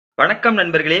வணக்கம்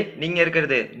நண்பர்களே, நீங்க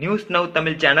இருக்கிறது நியூஸ் நவ்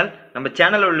தமிழ் சேனல். நம்ம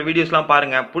சேனல்ல உள்ள வீடியோஸ்லாம்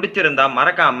பாருங்க. பிடிச்சிருந்தா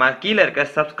மறக்காம கீழே இருக்க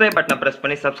சப்ஸ்கிரைப் பட்டனை பிரஸ்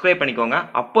பண்ணி சப்ஸ்கிரைப் பண்ணிக்கோங்க.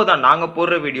 அப்போதான் நாங்க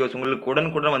போடுற வீடியோஸ் உங்களுக்கு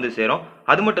உடனுக்குடன் வந்து சேரும்.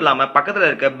 அது மட்டும் இல்லாம பக்கத்துல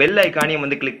இருக்க பெல் ஐகானையும்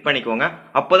வந்து கிளிக் பண்ணிக்கோங்க.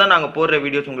 அப்போதான் நாங்க போடுற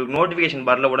வீடியோஸ் உங்களுக்கு நோட்டிபிகேஷன்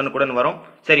பார்ல உடனுக்குடன் வரும்.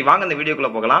 சரி, வாங்க இந்த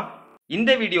வீடியோக்குள்ள போகலாம்.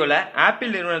 இந்த வீடியோல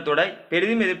ஆப்பிள் நிறுவனத்தோட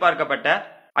பெரிதும் எதிர்பார்க்கப்பட்ட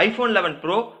iPhone 11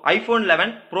 bro, iPhone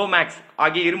 11 bro maths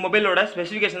ஆகிய இரு மொபைலோட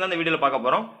ஸ்பெசிஃபிகேஷன் தான் இந்த வீடியோல பார்க்க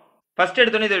போறோம். ஃபர்ஸ்ட்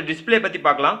எடுத்தோன்னே இதோட டிஸ்பிளே பத்தி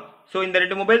பார்க்கலாம். ஸோ இந்த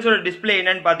ரெண்டு மொபைல்ஸோட டிஸ்பிளே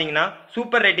என்னன்னு பார்த்தீங்கன்னா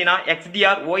super retina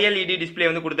XDR OLED display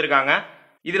வந்து கொடுத்துருக்காங்க.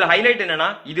 இதில் ஹைலைட் என்னன்னா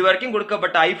இது வரைக்கும்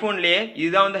கொடுக்கப்பட்ட ஐஃபோன்லேயே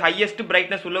இதுதான் வந்து ஹையஸ்ட்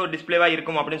பிரைட்னஸ் உள்ள ஒரு டிஸ்பிளேவா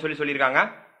இருக்கும் அப்படின்னு சொல்லியிருக்காங்க.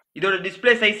 இதோட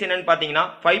டிஸ்பிளே சைஸ் என்னன்னு பார்த்தீங்கன்னா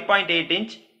 5.8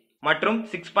 இன்ச் மற்றும்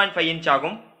 6.5 இன்ச்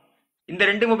ஆகும். இந்த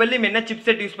ரெண்டு மொபைல்லையும் என்ன சிப்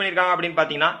செட் யூஸ் பண்ணியிருக்காங்க அப்படின்னு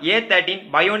பார்த்தீங்கன்னா A13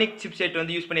 பயோனிக் சிப் செட்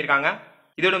வந்து யூஸ் பண்ணியிருக்காங்க.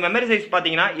 இதோட மெமரி சைஸ்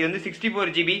பார்த்தீங்கன்னா இது வந்து 64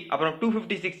 GB, அப்புறம்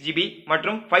 256 GB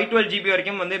மற்றும் 512 GB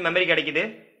வரைக்கும் வந்து மெமரி கிடைக்குது.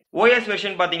 OS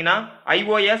வெர்ஷன் பார்த்தீங்கன்னா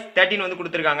iOS 13 வந்து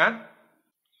கொடுத்துருக்காங்க.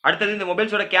 அடுத்தது இந்த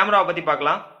மொபைல்ஸோட கேமராவை பற்றி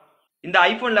பார்க்கலாம். இந்த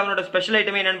ஐஃபோன் 11ஓட ஸ்பெஷல்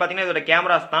ஐட்டமே என்னன்னு பார்த்தீங்கன்னா இதோட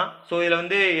கேமராஸ் தான். ஸோ இதில்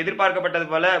வந்து எதிர்பார்க்கப்பட்டது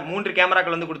போல 3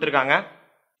 கேமராக்கள் வந்து கொடுத்துருக்காங்க.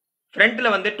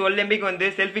 ஃப்ரண்ட்டில் வந்து 12 MBக்கு வந்து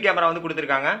செல்ஃபி கேமரா வந்து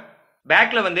கொடுத்துருக்காங்க.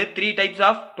 பேக்கில் வந்து 3 டைப்ஸ்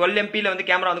ஆஃப் 12 MPயில் வந்து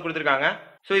கேமரா வந்து கொடுத்துருக்காங்க.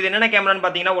 ஸோ இது என்னென்ன கேமரான்னு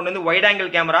பார்த்தீங்கன்னா ஒன்று வந்து வைட் ஆங்கிள்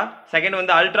கேமரா, செகண்ட்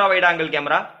வந்து ultra wide angle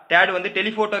camera, third வந்து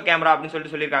டெலிஃபோட்டோ கேமரா அப்படின்னு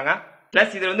சொல்லியிருக்காங்க.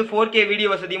 ப்ளஸ் இதில் வந்து 4K வீடியோ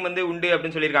வசதியும் வந்து உண்டு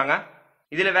அப்படின்னு சொல்லியிருக்காங்க.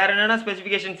 இதில் வேற என்னென்ன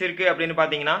ஸ்பெசிஃபிகேஷன்ஸ் இருக்குது அப்படின்னு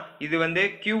பார்த்தீங்கன்னா இது வந்து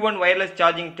Q1 வயர்லெஸ்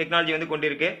சார்ஜிங் டெக்னாலஜி வந்து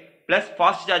கொண்டிருக்கு. ப்ளஸ்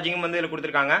ஃபாஸ்ட் சார்ஜிங்கும் வந்து இதில்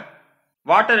கொடுத்துருக்காங்க.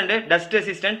 Water and dust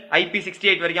resistant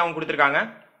IP68 வரைக்கும் அவங்க கொடுத்துருக்காங்க.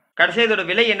 கடைசி இதோட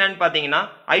விலை என்னன்னு பார்த்தீங்கன்னா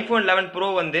ஐஃபோன் 11 ப்ரோ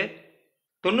வந்து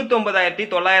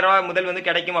 99,900 முதல் வந்து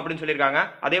கிடைக்கும் அப்படின்னு சொல்லியிருக்காங்க.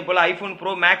 அதே போல் ஐஃபோன்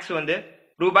ப்ரோ மேக்ஸ் வந்து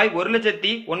ரூபாய்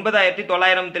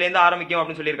 1,09,900 ஆரம்பிக்கும்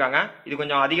அப்படின்னு சொல்லியிருக்காங்க. இது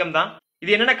கொஞ்சம் அதிகம் தான்.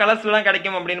 இது என்னென்ன கலர்ஸ்லாம்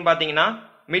கிடைக்கும் அப்படின்னு பார்த்தீங்கன்னா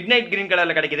மிட் நைட் கிரீன்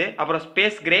கலர்ல கிடைக்குது, அப்புறம்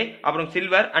ஸ்பேஸ் கிரே, அப்புறம்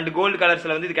சில்வர் அண்ட் கோல்டு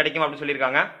கலர்ஸ்ல வந்து இது கிடைக்கும் அப்படின்னு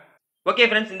சொல்லியிருக்காங்க. ஓகே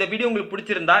ஃப்ரெண்ட்ஸ், இந்த வீடியோ உங்களுக்கு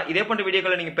பிடிச்சிருந்தா இதே போன்ற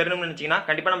வீடியோக்களை நீங்க பெறணும்னு நினைச்சீங்கன்னா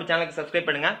கண்டிப்பா நம்ம சேனலுக்கு சப்ஸ்கிரைப்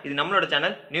பண்ணுங்க. இது நம்மளோட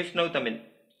சேனல் நியூஸ் நவ் தமிழ்.